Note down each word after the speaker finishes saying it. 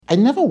I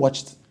never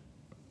watched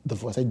The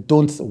Voice. I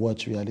don't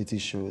watch reality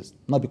shows,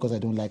 not because I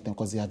don't like them,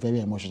 because they are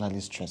very emotionally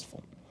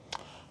stressful.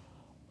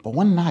 But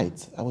one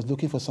night, I was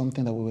looking for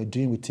something that we were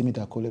doing with Timi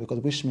Dakolo, because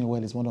Wish Me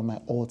Well is one of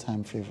my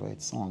all-time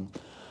favorite songs.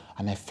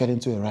 And I fell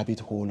into a rabbit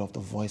hole of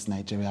The Voice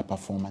Nigeria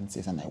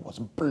performances, and I was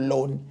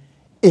blown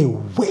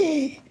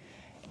away.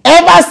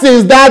 Ever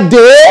since that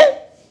day,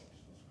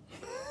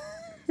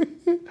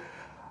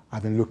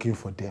 I've been looking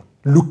for them.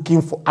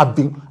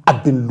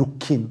 I've been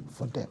looking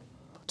for them.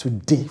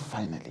 Today,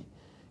 finally.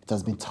 It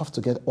has been tough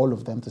to get all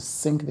of them to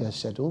sync their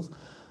schedules.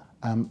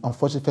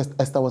 Unfortunately, first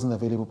Esther wasn't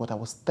available, but I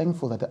was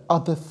thankful that the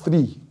other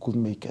three could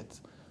make it.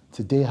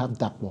 Today, I have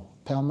Dapo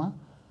Pelma,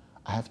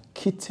 I have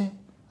Kite,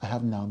 I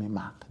have Naomi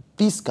Mark.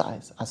 These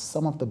guys are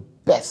some of the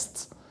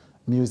best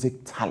music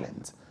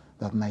talent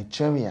that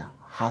Nigeria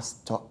has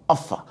to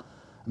offer.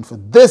 And for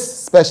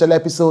this special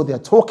episode, they're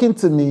talking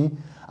to me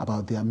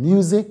about their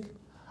music,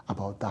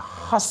 about the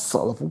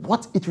hustle of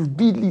what it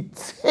really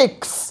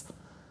takes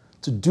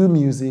to do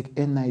music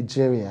in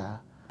Nigeria.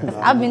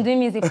 I've been doing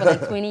music for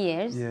like 20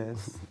 years.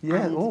 Yes.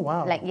 Yeah. Oh,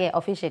 wow. Like, yeah,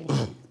 officially.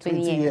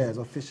 20 years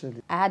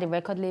officially. I had a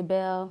record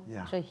label.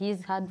 Yeah. So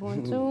he's had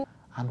one too.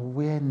 And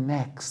where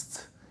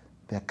next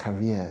their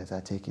careers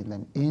are taking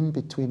them in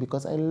between,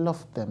 because I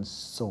love them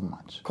so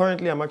much.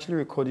 Currently, I'm actually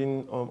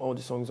recording all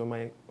the songs on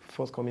my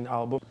forthcoming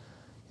album.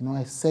 You know,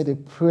 I said a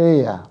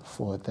prayer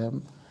for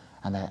them,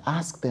 and I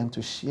asked them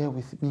to share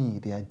with me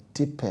their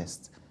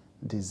deepest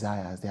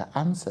desires. Their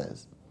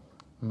answers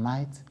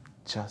might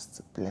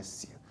just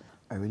bless you.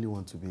 I really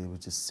want to be able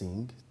to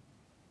sing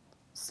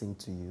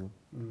to you,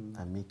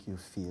 and make you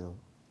feel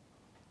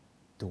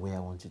the way I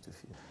want you to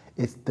feel.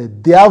 It's the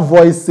Their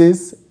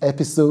Voices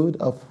episode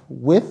of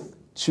With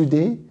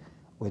Chude,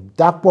 with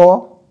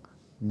Dapo,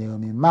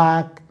 Naomi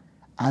Mark,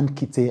 and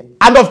Kite.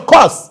 And of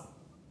course,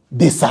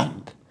 they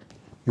sang.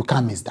 You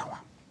can't miss that one.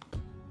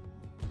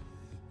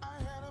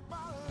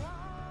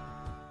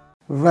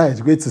 Right,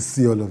 great to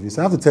see all of you.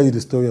 So I have to tell you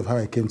the story of how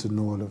I came to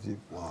know all of you.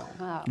 Wow.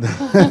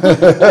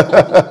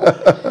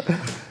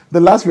 The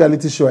last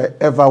reality show I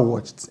ever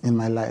watched in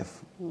my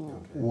life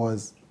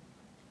was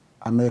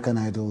American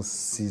Idol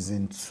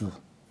Season 2.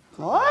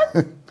 What?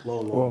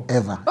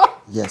 Ever.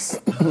 Yes.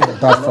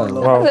 That far.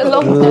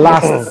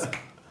 Last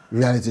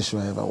reality show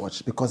I ever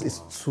watched, because it's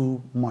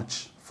too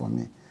much for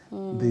me.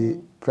 The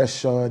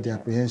pressure, the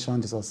apprehension,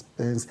 the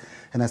suspense,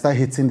 and I start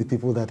hating the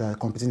people that are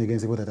competing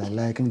against people that I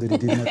like, even though they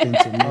did nothing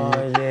to me.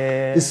 Oh,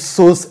 yeah.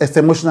 It's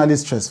emotionally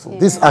stressful. Yeah.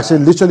 This is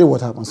actually literally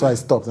what happened. So I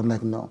stopped. I'm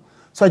like, no.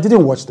 So I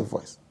didn't watch The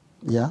Voice.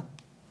 Yeah?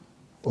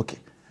 Okay.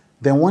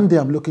 Then one day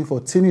I'm looking for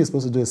Timi is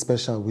supposed to do a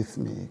special with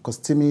me, because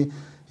Timi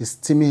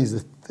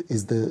is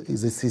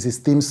his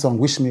theme song.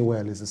 Wish Me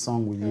Well is the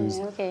song we use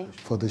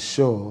for the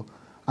show.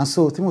 And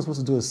so Timi was supposed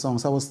to do a song.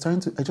 So I was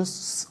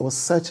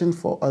searching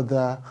for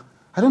other,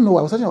 I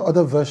was searching for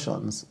other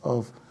versions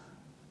of,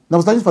 I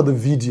was searching for the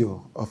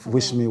video of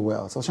Wish Me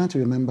Well. So I was trying to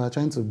remember,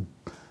 trying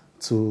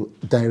to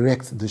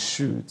direct the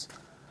shoot.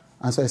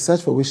 And so I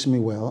searched for Wish Me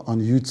Well on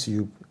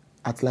YouTube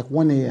at like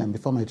 1 a.m.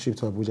 before my trip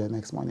to Abuja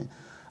next morning.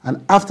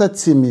 And after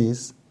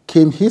Timi's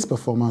came his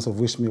performance of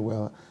Wish Me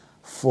Well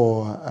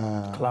for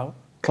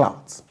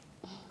Clouds.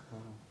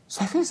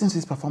 So I finished into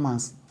his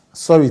performance.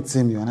 Sorry,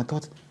 Timi, and I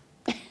thought,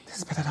 this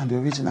is better than the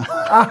original.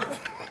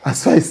 And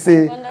so I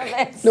say,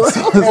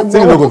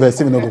 Timi no go verse.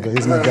 He's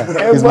my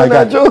guy. He's my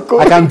guy.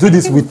 I can do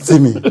this with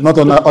Timi. Not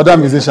on other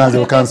musicians they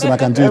will cancel. I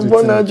can do it with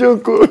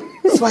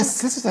Timi. So I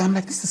said, I'm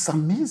like, this is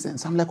amazing.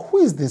 So I'm like, who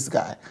is this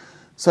guy?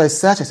 So I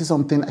search, I see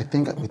something, I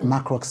think with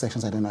Mark Rock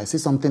sections, I don't know. I see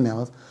something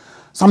else.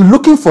 So I'm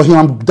looking for him.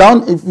 I'm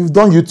down, if you've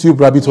done YouTube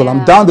rabbit hole,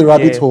 I'm down the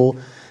rabbit hole.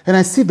 And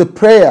I see the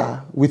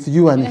prayer with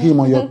you and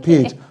him on your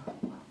page.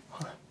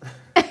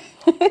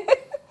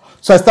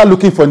 So I start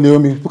looking for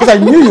Naomi, because I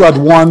knew you had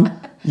won,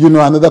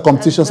 another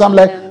competition. So I'm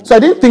like, so I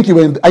didn't think you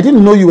were I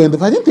didn't know you were in the,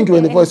 I didn't think you were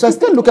in The Voice. So I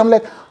still look, I'm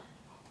like,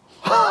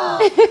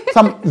 so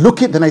I'm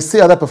looking, then I see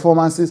other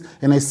performances,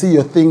 and I see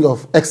your thing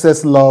of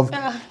Excess Love,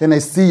 then I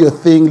see your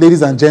thing,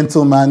 Ladies and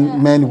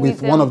Gentlemen, Men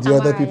with one of the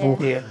other people.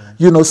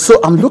 So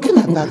I'm looking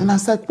at that, and I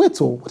was like, wait,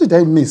 what did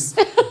I miss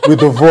with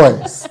The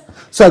Voice?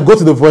 So I go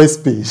to The Voice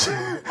page,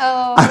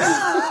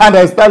 and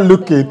I start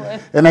looking,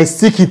 and I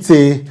see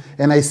Kite,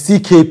 and I see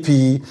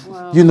KP,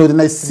 then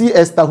I see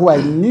Esther, who I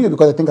knew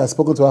because I think I've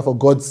spoken to her for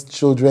God's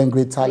Children,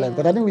 Great Talent,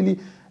 but I didn't really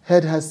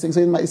heard her sing.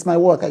 So it's my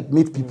work. I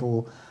meet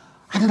people,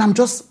 and then I'm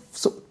just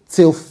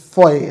till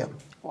 4 a.m.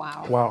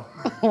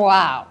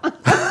 Wow.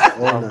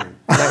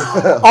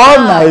 All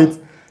night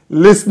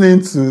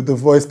listening to The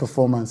Voice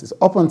performances.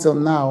 Up until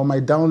now, on my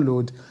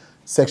download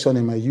section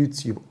in my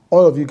YouTube,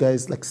 all of you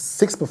guys, like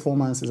 6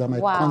 performances are my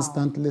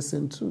constant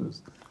listen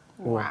tos.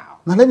 Wow.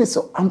 Now let me,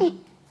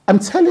 I'm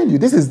telling you,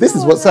 this is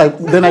what, so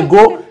then I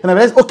go and I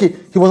realize, okay,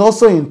 he was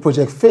also in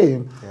Project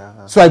Fame.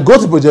 Yeah. So I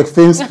go to Project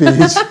Fame's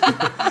page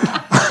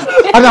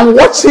and I'm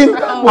watching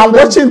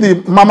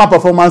the Mama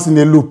performance in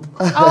a loop.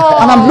 And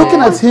I'm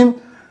looking at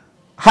him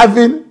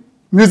having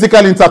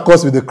musical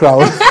intercourse with the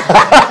crowd.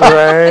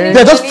 Right.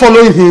 They're just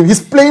following him.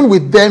 He's playing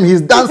with them.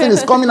 He's dancing.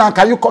 He's coming out.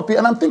 Can you copy?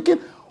 And I'm thinking,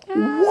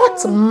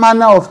 What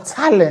manner of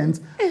talent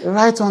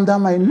right under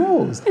my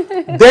nose?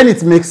 Then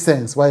it makes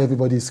sense why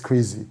everybody is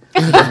crazy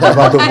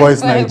about The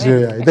Voice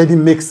Nigeria. Then it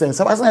makes sense.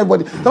 I'm asking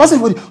everybody,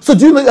 so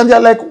do you know? And they're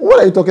like, what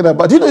are you talking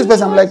about? Do you know this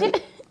person? I'm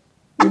like,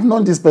 you've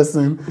known this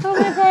person. Oh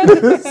my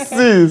God.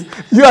 Sis,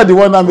 you are the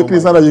one that making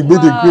it sound like you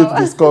made a great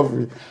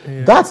discovery.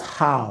 Yeah. That's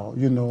how,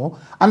 you know.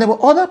 And there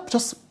were other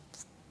just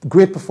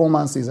great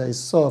performances I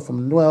saw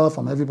from Noel,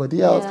 from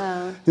everybody else.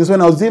 Yeah. Because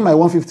when I was doing my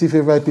 150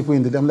 favorite people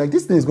in the day, I'm like,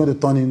 this thing is going to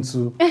turn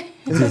into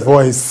The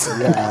Voice.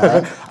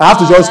 Yeah. I have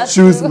to just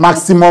choose true.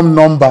 Maximum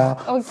number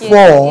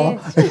 4,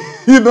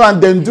 you know,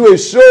 and then do a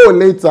show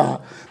later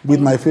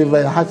with my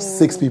favorite. I have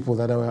 6 people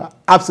that were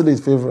absolute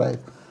favorite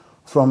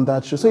from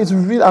that show. So it's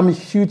really, I'm a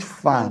huge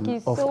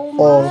fan of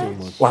all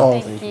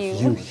of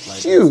you.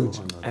 Huge.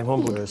 I'm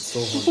humbled.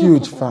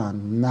 Huge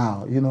fan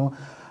now, you know.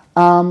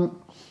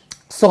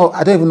 So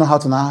I don't even know how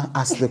to now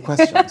ask the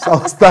question. So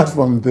I'll start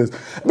from this.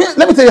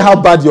 Let me tell you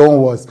how bad your own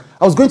was.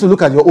 I was going to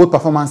look at your old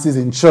performances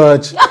in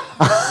church.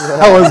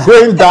 I was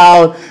going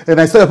down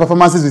and I saw your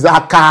performances with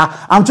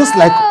Aka. I'm just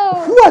like,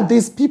 who are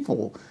these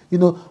people? You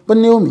know, but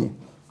Naomi,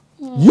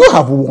 you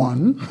have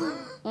won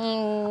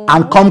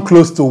and come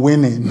close to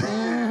winning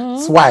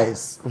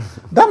twice.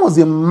 That was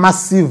a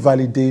massive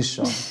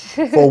validation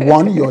for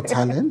 1, your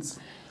talent,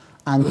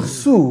 and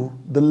 2,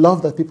 the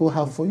love that people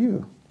have for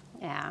you.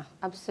 Yeah,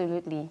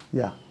 absolutely.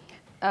 Yeah.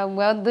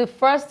 Well, the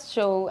first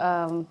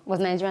show was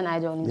Nigerian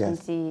Idol in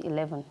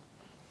 2011,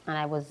 and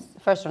I was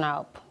first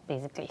runner-up,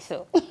 basically.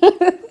 So,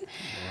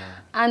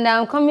 and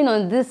I'm coming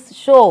on this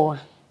show.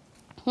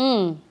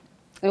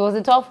 It was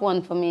a tough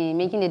one for me,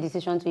 making the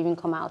decision to even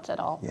come out at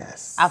all.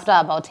 Yes. After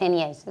about 10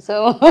 years.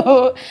 So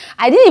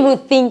I didn't even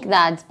think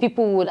that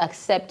people would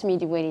accept me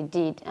the way they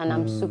did. And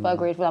I'm super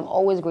grateful. I'm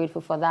always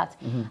grateful for that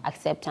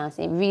acceptance.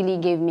 It really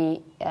gave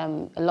me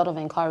a lot of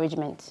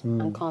encouragement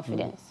and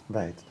confidence.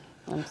 Right.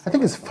 I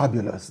think it's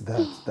fabulous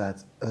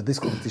that these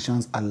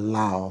competitions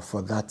allow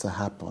for that to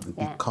happen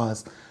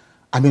because,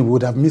 I mean, we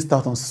would have missed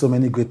out on so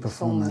many great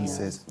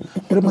performances.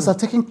 But it must have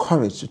taken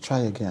courage to try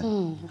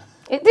again.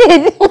 It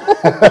did. It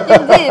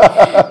did.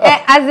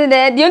 As in,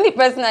 the only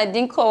person I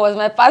didn't call was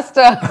my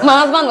pastor.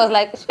 My husband was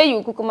like, "Sure,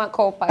 you kukuma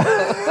call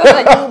pastor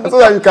so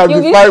that you can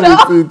be fine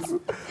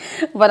with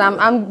it." But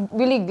I'm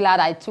really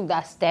glad I took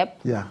that step.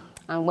 Yeah.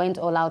 And went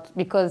all out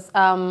because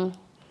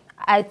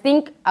I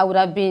think I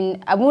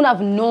wouldn't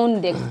have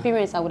known the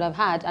experience I would have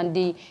had and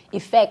the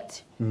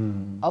effect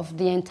of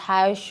the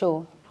entire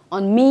show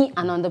on me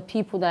and on the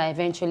people that I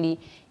eventually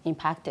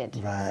impacted.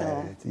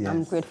 Right, so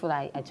I'm grateful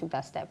I took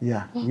that step.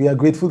 Yeah, we are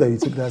grateful that you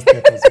took that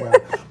step as well.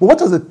 But what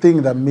was the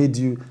thing that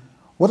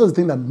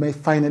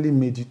finally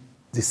made you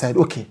decide,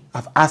 okay,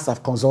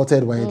 I've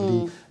consulted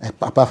widely,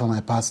 apart from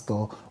my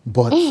pastor,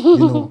 but, you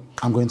know,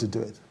 I'm going to do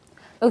it?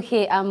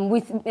 Okay,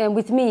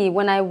 with me,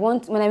 when I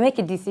make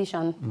a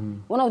decision,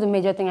 one of the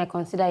major things I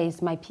consider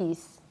is my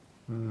peace.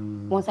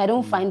 Once I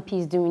don't find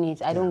peace doing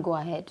it, I don't go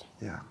ahead.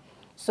 Yeah.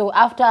 So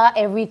after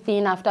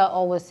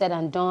all was said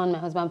and done, my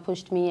husband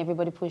pushed me,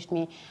 everybody pushed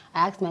me.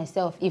 I asked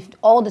myself, if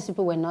all these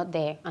people were not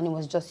there and it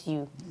was just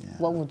you,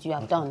 what would you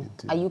have done?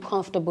 Are you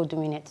comfortable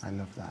doing it? I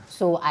love that.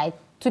 So I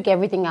took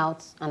everything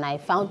out and I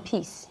found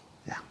peace.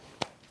 Yeah.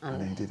 And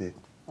then you did it.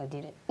 I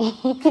did it.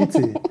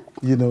 Kitty,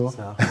 you know.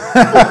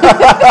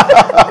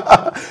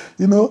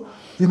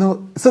 you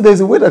know, so there's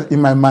a way that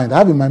in my mind, I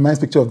have in my mind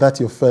picture of that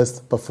your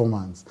first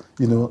performance,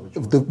 you know,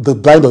 the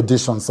blind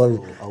audition, sorry.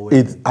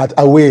 It's at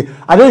Away.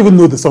 I don't even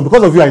know the song.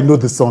 Because of you, I know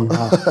the song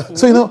now.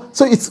 So, you know,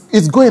 so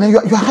it's going and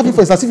you're having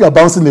fun. It's as if you're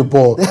bouncing the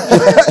ball.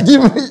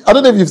 I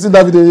don't know if you've seen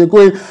that video. You're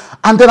going,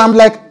 and then I'm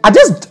like, are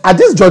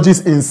these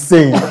judges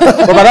insane?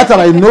 But by that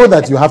time, I know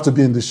that you have to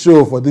be in the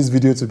show for this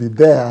video to be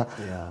there.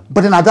 Yeah.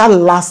 But then at that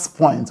last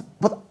point,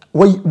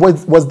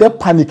 was there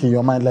panic in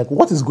your mind? Like,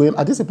 what is going on?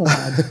 Are these people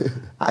mad?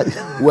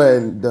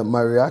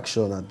 My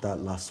reaction at that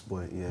last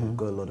point,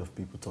 got a lot of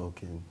people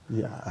talking.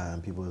 Yeah.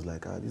 And people was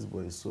like, this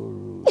boy is so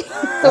rude. So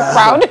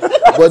proud.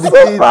 But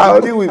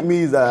the thing with me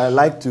is that I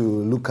like to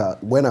look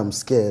at, when I'm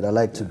scared, I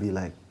like to be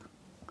like,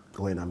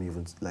 when I'm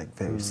even like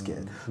very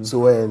scared. So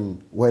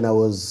when I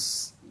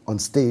was on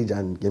stage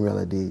and Yemi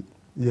Alade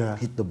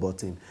hit the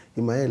button,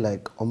 in my head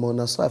like, I'm on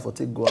a side for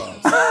take go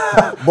out.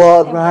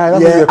 But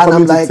and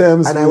I'm like,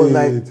 and I was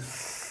like,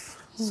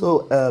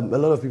 so a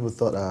lot of people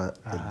thought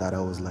that I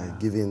was like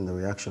giving the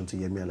reaction to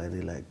Yemi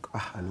Alade like,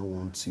 I don't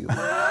want you. But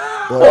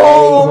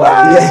no,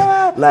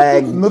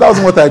 that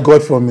wasn't what I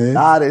got from it.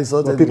 They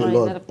insulted me a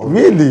lot.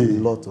 Really? A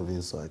lot of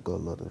insult. I got a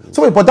lot of insult.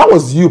 So wait, but that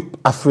was you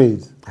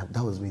afraid?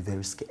 That was me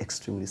very scared,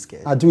 extremely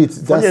scared. I do it.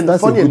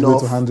 That's funny a good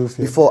enough, way to handle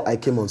fear. Before I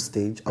came on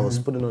stage, I was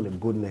putting on a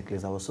gold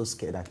necklace. I was so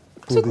scared I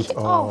pulled it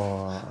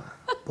off.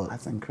 But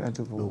that's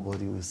incredible.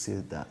 Nobody will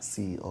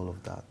see all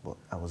of that, but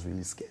I was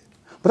really scared.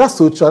 But that's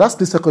so true. That's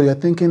the second you're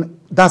thinking,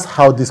 that's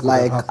how this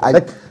could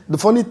happen. The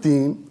funny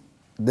thing,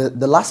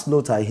 the last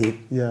note I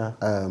hit,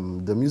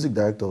 the music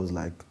director was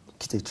like,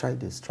 Kite, try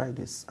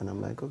this. And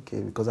I'm like,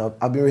 okay, because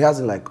I've been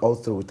rehearsing like all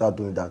through without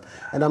doing that.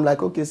 And I'm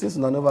like, okay, since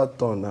I never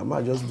done, I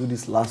might just do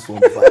this last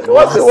one.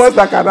 What's the worst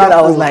that can happen?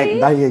 I was like,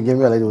 that year gave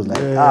me like, it was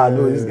like,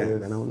 no, this guy.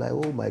 And I was like,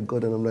 oh my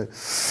God. And I'm like,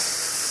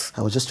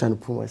 I was just trying to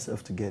pull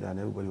myself together, and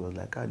everybody was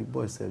like, the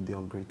boys said they're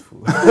ungrateful.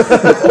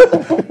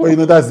 Well, you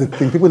know, that's the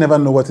thing. People never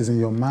know what is in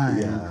your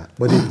mind,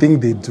 but they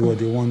think they do or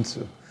they want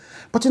to.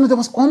 But you know, there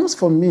was almost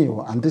for me,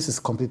 and this is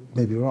complete,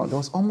 maybe wrong, there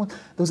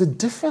was a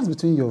difference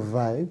between your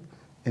vibe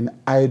in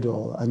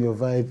Idol and your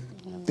vibe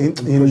in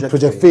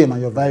Project Fame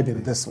and your vibe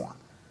in this one.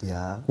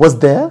 Yeah. Was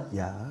there?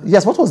 Yeah.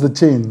 Yes, what was the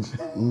change?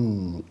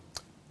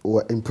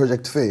 Well, in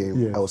Project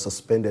Fame, I was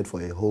suspended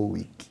for a whole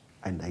week.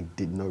 And I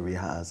did not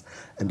rehearse,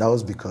 and that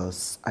was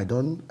because I had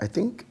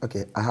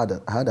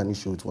an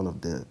issue with one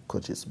of the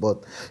coaches.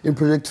 But in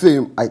Project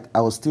Fame,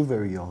 I was still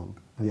very young.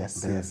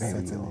 Yes,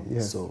 very young.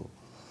 Yes. So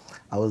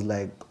I was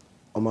like,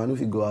 I know if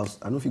you go out,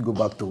 I know if you go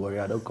back to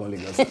Warrior, I don't call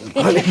Lagos.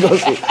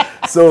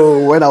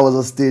 So when I was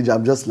on stage,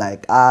 I'm just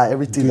like,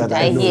 everything that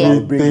I know,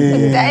 I'll bring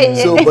it in.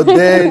 So, but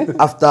then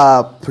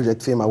after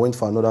Project Fame, I went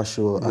for another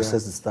show.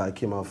 Access the Star, I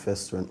came out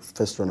first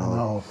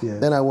runner-up.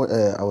 Then I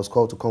was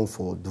called to come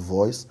for The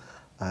Voice.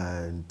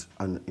 And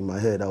in my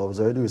head, I was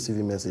already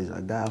receiving message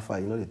like, "Guy,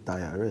 you know the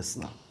tire, rest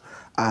now."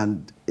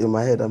 And in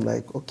my head, I'm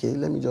like, okay,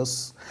 let me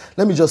just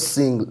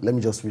sing, let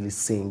me just really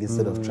sing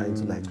instead of trying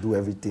to like do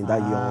everything that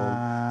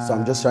young. So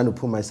I'm just trying to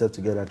put myself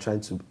together,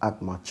 trying to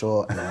act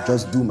mature and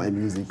just do my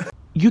music.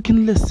 You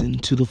can listen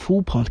to the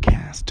full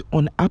podcast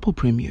on Apple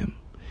Premium.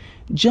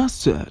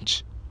 Just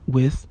search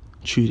with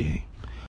Trudy.